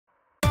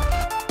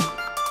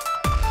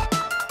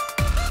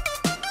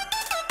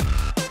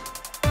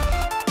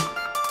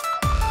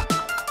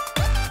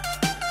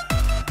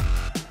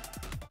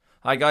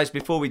Hi guys,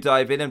 before we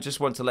dive in, I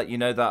just want to let you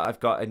know that I've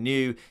got a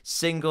new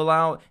single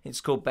out. It's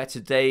called Better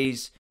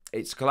Days.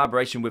 It's a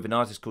collaboration with an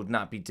artist called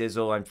J.R.P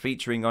Seriel. I'm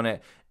featuring on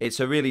it.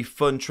 It's a really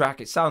fun track.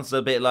 It sounds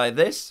a bit like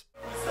this.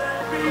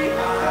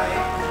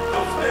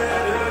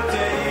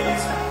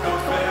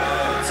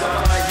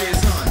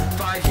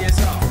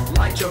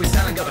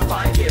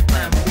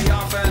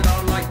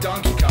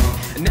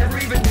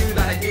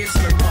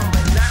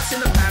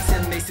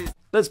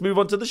 Let's move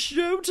on to the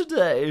show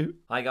today.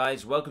 Hi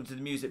guys, welcome to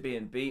the Music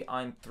B&B.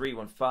 I'm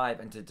 315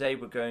 and today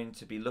we're going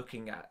to be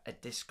looking at a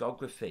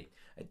discography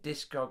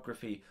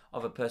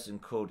of a person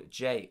called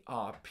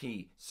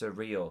J.R.P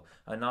Seriel,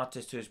 an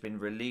artist who has been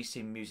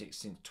releasing music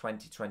since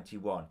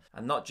 2021,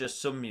 and not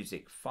just some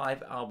music,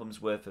 5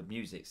 albums worth of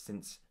music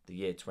since the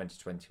year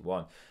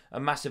 2021. A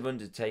massive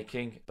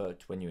undertaking,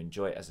 but when you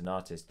enjoy it as an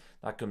artist,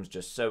 that comes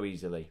just so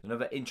easily.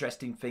 Another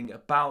interesting thing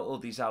about all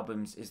these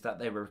albums is that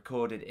they were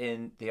recorded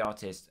in the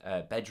artist's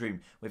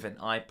bedroom with an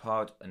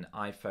iPod, an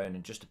iPhone,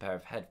 and just a pair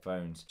of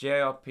headphones.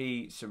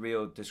 J.R.P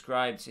Seriel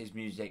describes his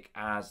music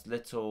as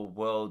little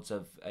worlds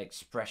of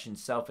expression,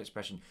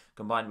 self-expression,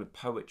 combined with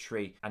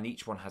poetry, and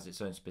each one has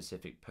its own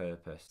specific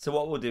purpose. So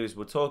what we'll do is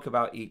we'll talk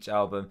about each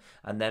album,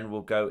 and then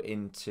we'll go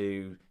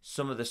into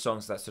some of the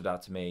songs that stood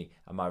out to me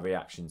and my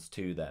reactions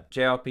to them.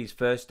 J.R.P's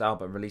first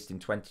album, released in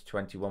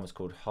 2021, was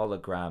called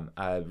Hologram.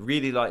 I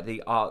really like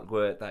the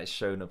artwork that is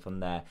shown up on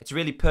there. It's a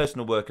really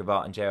personal work of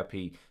art, and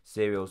J.R.P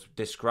Seriel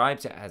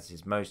describes it as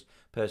his most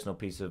personal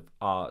piece of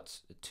art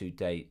to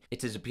date.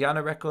 It is a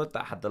piano record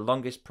that had the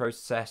longest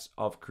process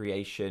of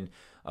creation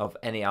of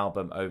any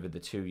album over the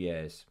 2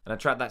 years. And a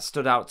track that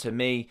stood out to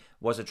me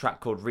was a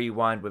track called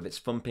Rewind, with its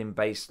thumping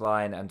bass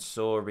line and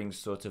soaring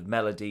sort of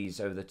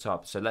melodies over the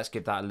top. So let's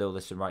give that a little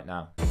listen right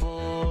now.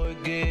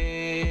 Forget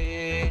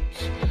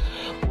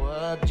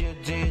what you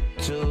did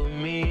to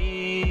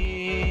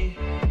me.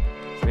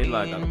 It's really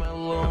like that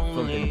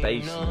thumping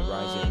bass and the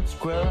rising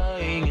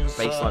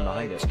bass line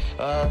behind it.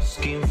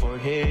 Asking for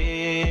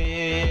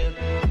help,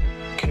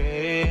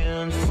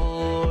 can't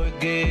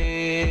forget.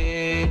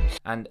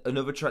 And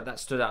another track that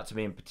stood out to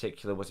me in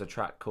particular was a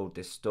track called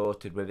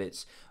Distorted, with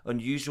its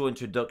unusual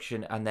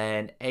introduction and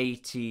then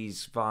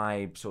 80s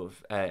vibe, sort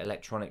of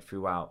electronic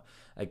throughout,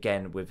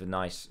 again with a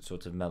nice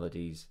sort of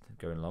melodies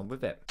going along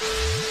with it.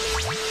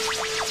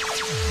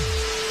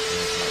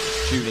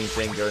 Tuning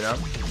thing going on.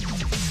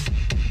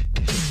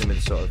 Some of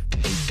the sort of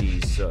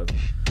 80s sort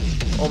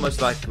of,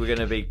 almost like we're going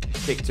to be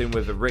kicked in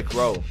with a Rick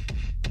roll.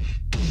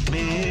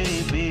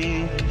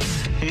 Baby,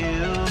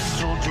 you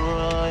so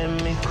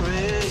drive me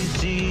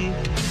crazy,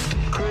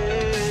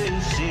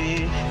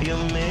 crazy. You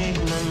make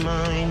my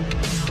mind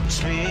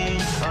spin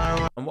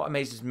around. And what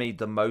amazes me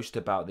the most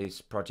about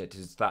this project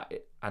is that,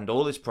 and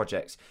all his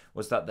projects,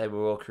 was that they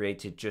were all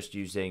created just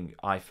using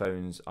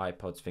iPhones,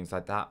 iPods, things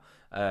like that.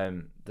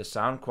 The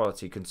sound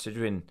quality,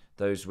 considering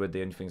those were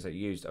the only things that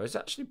used, was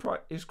actually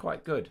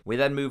quite good. We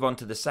then move on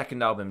to the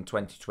second album in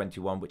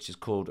 2021, which is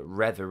called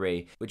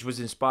Reverie, which was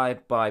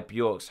inspired by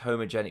Bjork's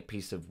homogenic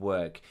piece of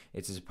work.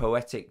 It is a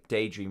poetic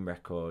daydream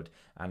record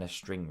and a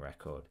string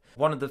record.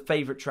 One of the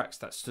favourite tracks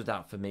that stood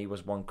out for me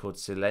was one called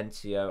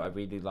Silencio. I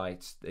really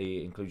liked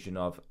the inclusion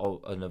of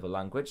another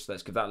language, so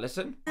let's give that a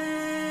listen.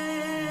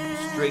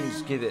 The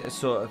strings give it a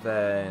sort of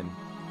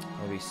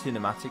maybe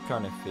cinematic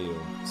kind of feel.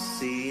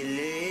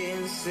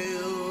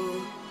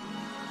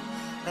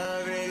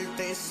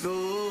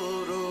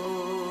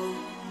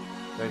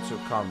 Very sort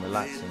of calm,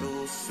 relaxing.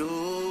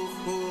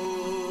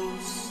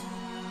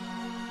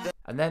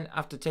 And then,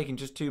 after taking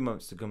just 2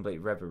 months to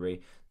complete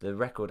Reverie, the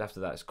record after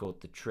that is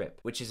called The Trip,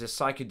 which is a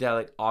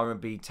psychedelic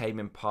R&B Tame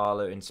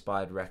Impala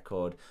inspired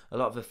record. A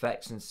lot of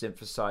effects and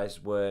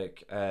synthesized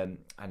work, and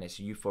it's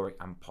a euphoric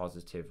and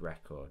positive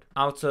record.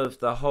 Out of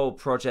the whole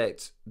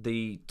project,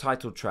 the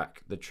title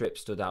track, The Trip,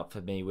 stood out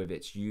for me with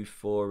its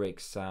euphoric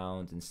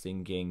sound and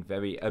singing,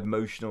 very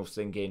emotional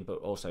singing, but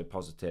also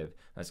positive.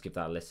 Let's give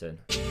that a listen.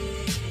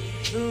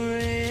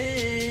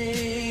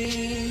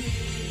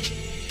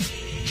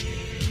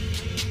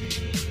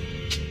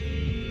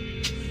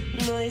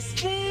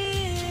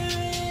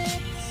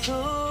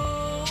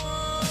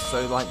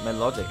 So like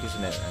melodic,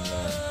 isn't it, and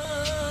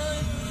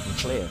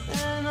clear.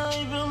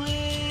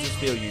 Just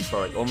feel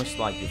euphoric, almost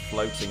like you're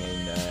floating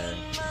in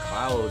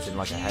clouds in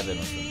like a heaven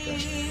or something.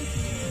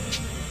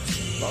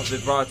 A lot of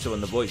vibrato on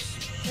the voice.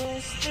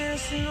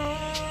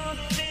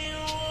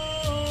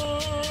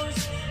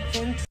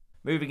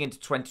 Moving into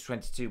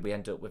 2022, we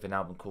end up with an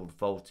album called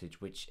Voltage,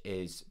 which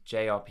is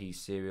J.R.P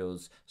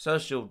Seriel's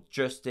social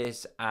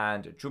justice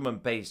and drum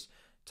and bass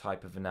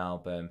type of an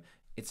album.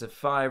 It's a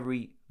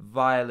fiery,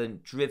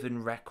 violent,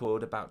 driven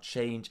record about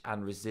change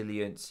and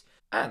resilience,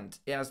 and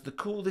it has the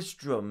coolest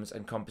drums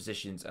and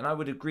compositions, and I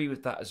would agree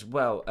with that as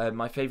well.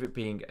 My favourite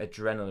being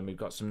Adrenaline. We've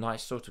got some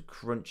nice sort of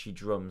crunchy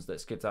drums.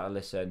 Let's give that a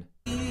listen.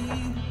 Hear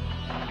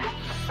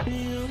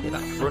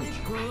that crunch.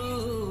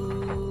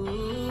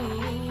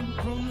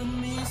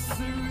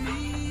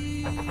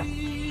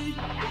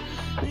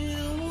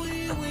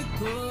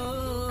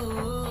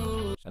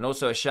 And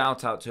also a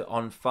shout out to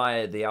On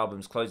Fire, the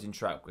album's closing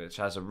track, which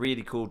has a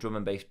really cool drum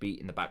and bass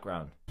beat in the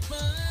background.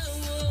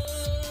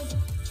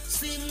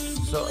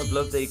 Sort of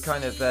love the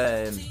kind of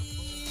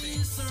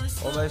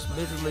almost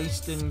Middle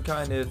Eastern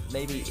kind of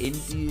maybe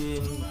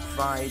Indian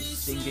vibe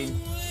singing.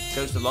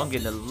 Goes along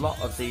in a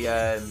lot of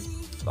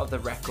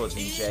the records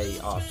in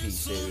J.R.P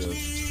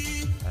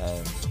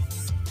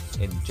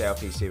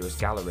Seriel's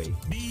gallery.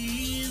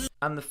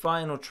 And the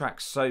final track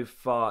so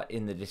far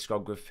in the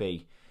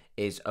discography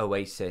is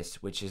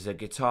Oasis, which is a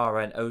guitar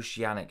and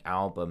oceanic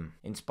album.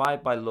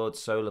 Inspired by Lord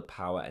Solar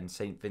Power and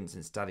St.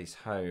 Vincent's Daddy's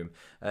Home,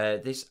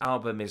 this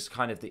album is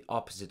kind of the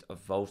opposite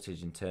of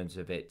Voltage in terms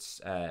of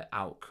its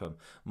outcome,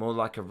 more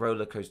like a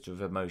roller coaster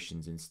of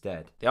emotions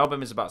instead. The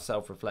album is about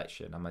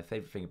self-reflection, and my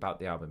favourite thing about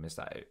the album is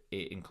that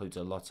it includes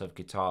a lot of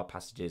guitar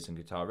passages and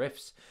guitar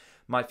riffs.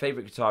 My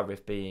favourite guitar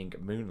riff being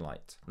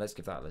Moonlight. Let's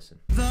give that a listen.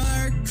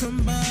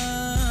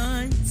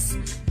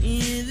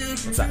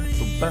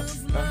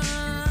 What's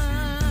that?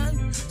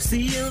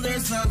 Still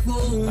there's a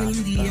hole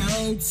in the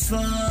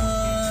outside.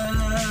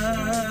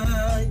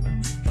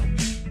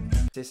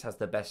 This has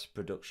the best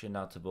production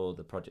out of all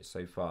the projects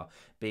so far.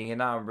 Being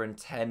an hour and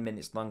 10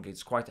 minutes long,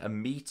 it's quite a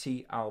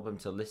meaty album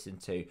to listen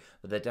to,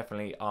 but there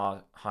definitely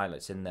are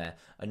highlights in there.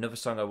 Another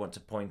song I want to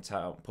point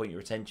your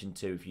attention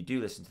to if you do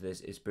listen to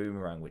this is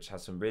Boomerang, which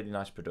has some really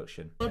nice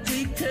production. But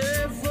be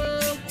careful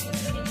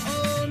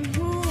on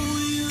who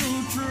you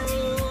trust.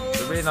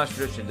 It's a really nice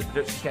production. The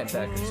production's getting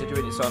better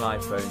considering it's on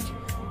iPhones.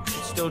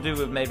 Still do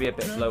with maybe a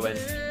bit of low end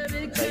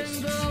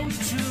bass.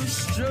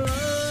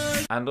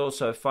 And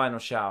also a final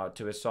shout out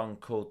to a song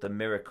called The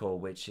Miracle,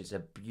 which is a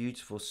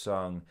beautiful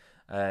song,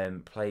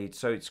 played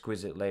so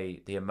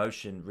exquisitely. The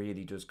emotion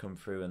really does come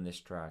through in this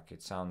track.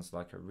 It sounds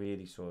like a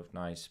really sort of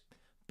nice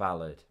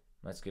ballad.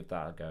 Let's give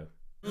that a go.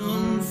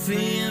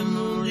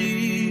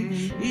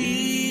 Family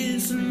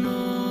is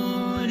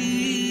not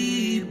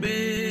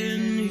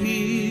even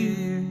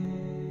here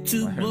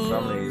to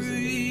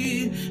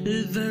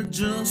the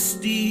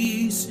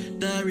justice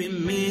that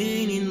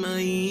remain in my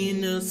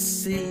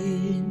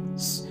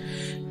innocence.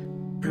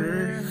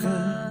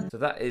 So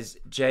that is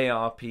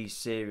J.R.P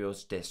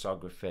Seriel's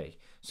discography.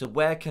 So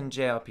where can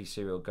J.R.P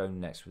Seriel go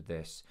next with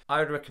this? I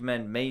would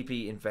recommend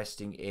maybe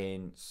investing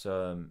in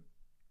some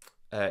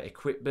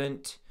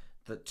equipment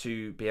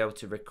to be able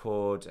to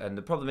record. And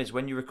the problem is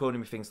when you're recording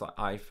with things like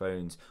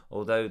iPhones,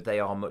 although they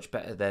are much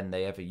better than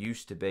they ever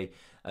used to be,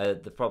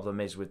 the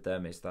problem is with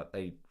them is that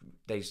they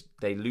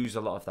lose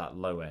a lot of that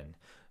low end.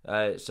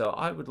 So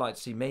I would like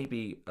to see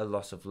maybe a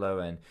loss of low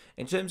end.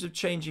 In terms of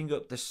changing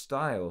up the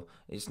style,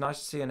 it's nice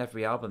to see on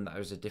every album that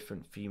there's a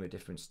different theme, a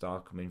different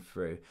style coming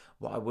through.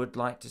 What I would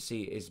like to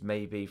see is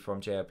maybe from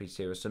J.R.P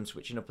Seriel some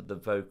switching up of the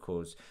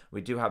vocals.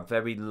 We do have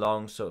very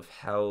long sort of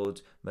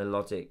held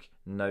melodic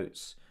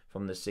notes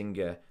from the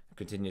singer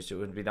continues. So it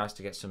would be nice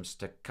to get some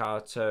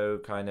staccato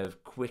kind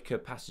of quicker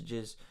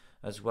passages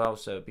as well.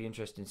 So it'd be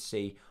interesting to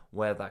see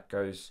where that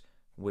goes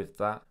with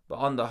that. But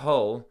on the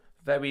whole,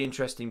 very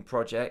interesting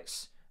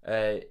projects.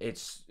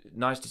 It's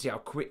nice to see how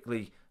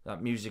quickly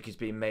that music is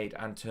being made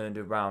and turned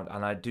around,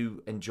 and I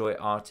do enjoy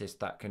artists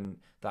that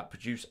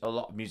produce a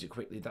lot of music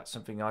quickly. That's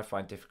something I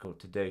find difficult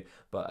to do,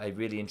 but it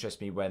really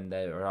interests me when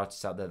there are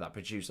artists out there that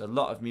produce a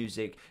lot of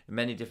music in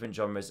many different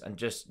genres,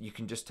 and you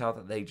can just tell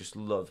that they just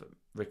love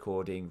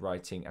recording,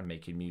 writing and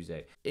making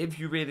music. If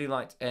you really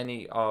liked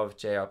any of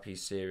J.R.P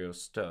Seriel's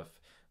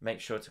stuff, make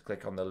sure to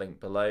click on the link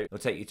below. It'll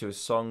take you to a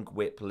song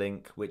whip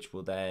link, which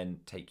will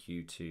then take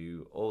you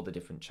to all the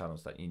different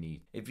channels that you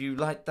need. If you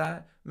like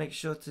that, make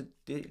sure to,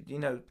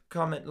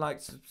 comment, like,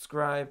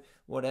 subscribe,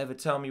 whatever.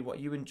 Tell me what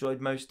you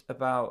enjoyed most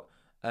about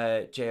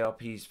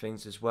J.R.P's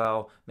things as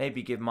well.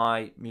 Maybe give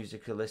my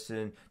music a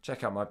listen.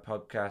 Check out my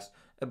podcast.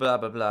 Blah,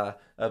 blah, blah.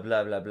 Blah,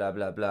 blah, blah,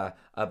 blah, blah.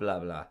 Blah,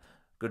 blah.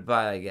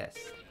 Goodbye, I guess.